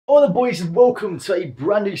Hello boys and welcome to a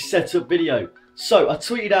brand new setup video. So I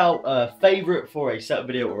tweeted out a favourite for a setup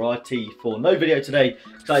video or RT for no video today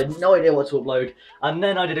because I had no idea what to upload, and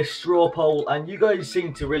then I did a straw poll and you guys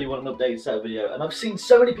seem to really want an updated setup video, and I've seen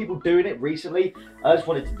so many people doing it recently. I just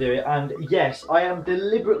wanted to do it, and yes, I am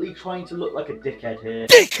deliberately trying to look like a dickhead here.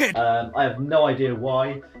 I have no idea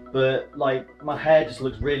why, but like my hair just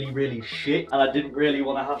looks really shit, and I didn't really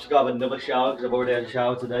want to have to go have another shower because I've already had a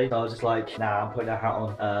shower today. So I was just like, nah, I'm putting a hat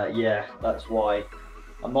on. Yeah, that's why.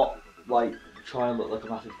 I'm not like trying to look like a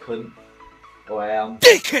massive cunt. Oh, I am.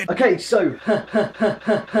 Okay, so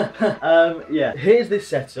yeah, here's this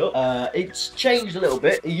setup. It's changed a little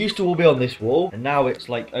bit. It used to all be on this wall, and now it's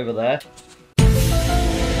like over there.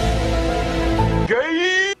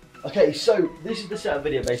 Okay, so this is the setup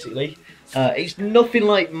video basically. It's nothing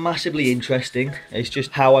like massively interesting. It's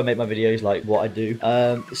just how I make my videos, like what I do.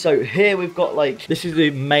 So here we've got like, this is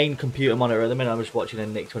the main computer monitor. At the minute I'm just watching a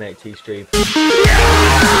Nick 28T stream.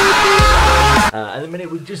 At the minute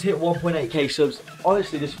we've just hit 1.8k subs.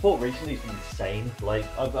 Honestly, the support recently has been insane. Like,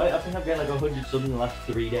 I think I've gained like 100 subs in the last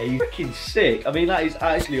 3 days. Freaking sick. I mean, that is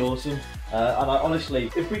actually awesome. And I honestly,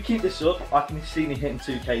 if we keep this up, I can see me hitting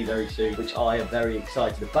 2k very soon, which I am very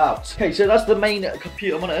excited about. Okay, so that's the main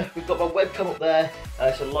computer monitor. We've got my webcam up there.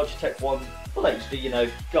 It's a Logitech one, full HD, you know,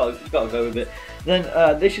 gotta go with it. Then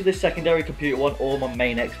this is the secondary computer one, or my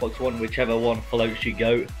main Xbox one, whichever one floats your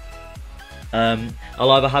goat.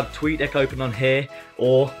 I'll either have TweetDeck open on here,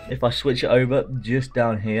 or if I switch it over, just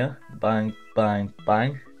down here. Bang, bang,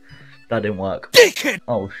 bang. That didn't work.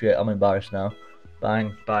 Oh shit, I'm embarrassed now.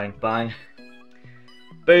 Bang, bang, bang.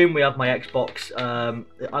 Boom, we have my Xbox.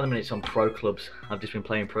 At the minute it's on Pro Clubs. I've just been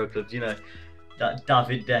playing Pro Clubs, you know, that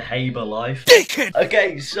David De Haber life.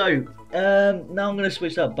 Okay, so now I'm going to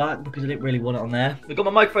switch that back because I didn't really want it on there. We've got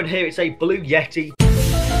my microphone here. It's a Blue Yeti.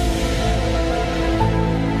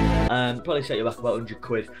 Probably set you back about 100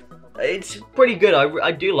 quid. It's pretty good.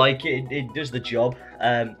 I do like it. It does the job.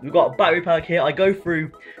 We've got a battery pack here. I go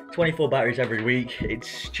through 24 batteries every week. It's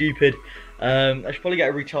stupid. I should probably get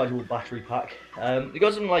a rechargeable battery pack. We've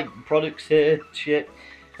got some like products here, shit,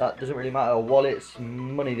 that doesn't really matter. Wallets,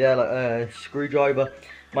 money there, like a screwdriver.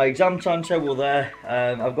 My exam timetable there.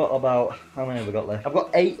 I've got about, how many have I got left? I've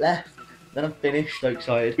got 8 left. Then I'm finished, so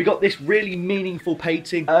excited. We got this really meaningful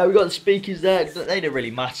painting. We got the speakers there, they don't really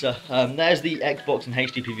matter. There's the Xbox and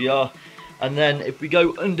HD PVR. And then if we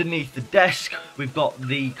go underneath the desk, we've got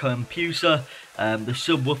the computer, the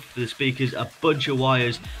subwoofer for the speakers, a bunch of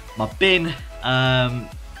wires, my bin, and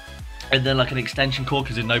then like an extension cord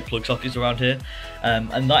because there's no plug sockets around here.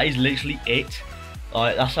 And that is literally it.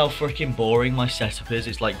 Like, that's how freaking boring my setup is.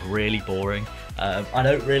 It's like really boring. I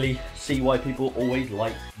don't really see why people always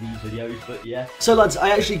like these videos, but yeah. So lads, I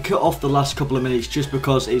actually cut off the last couple of minutes just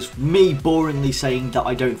because it's me boringly saying that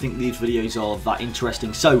I don't think these videos are that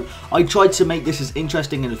interesting. So I tried to make this as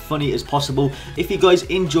interesting and as funny as possible. If you guys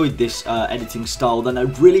enjoyed this editing style, then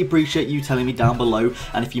I'd really appreciate you telling me down below.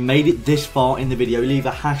 And if you made it this far in the video, leave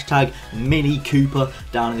a hashtag Mini Cooper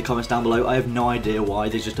down in the comments down below. I have no idea why.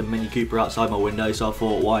 There's just a Mini Cooper outside my window, so I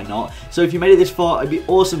thought, why not? So if you made it this far, it'd be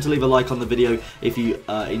awesome to leave a like on the video if you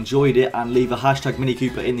enjoyed it, and leave a hashtag Mini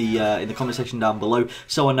Cooper in the comment section down below,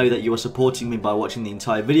 so I know that you are supporting me by watching the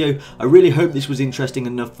entire video. I really hope this was interesting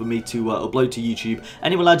enough for me to upload to YouTube.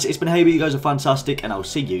 Anyway lads, it's been Haber, you guys are fantastic, and I'll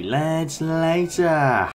see you lads later.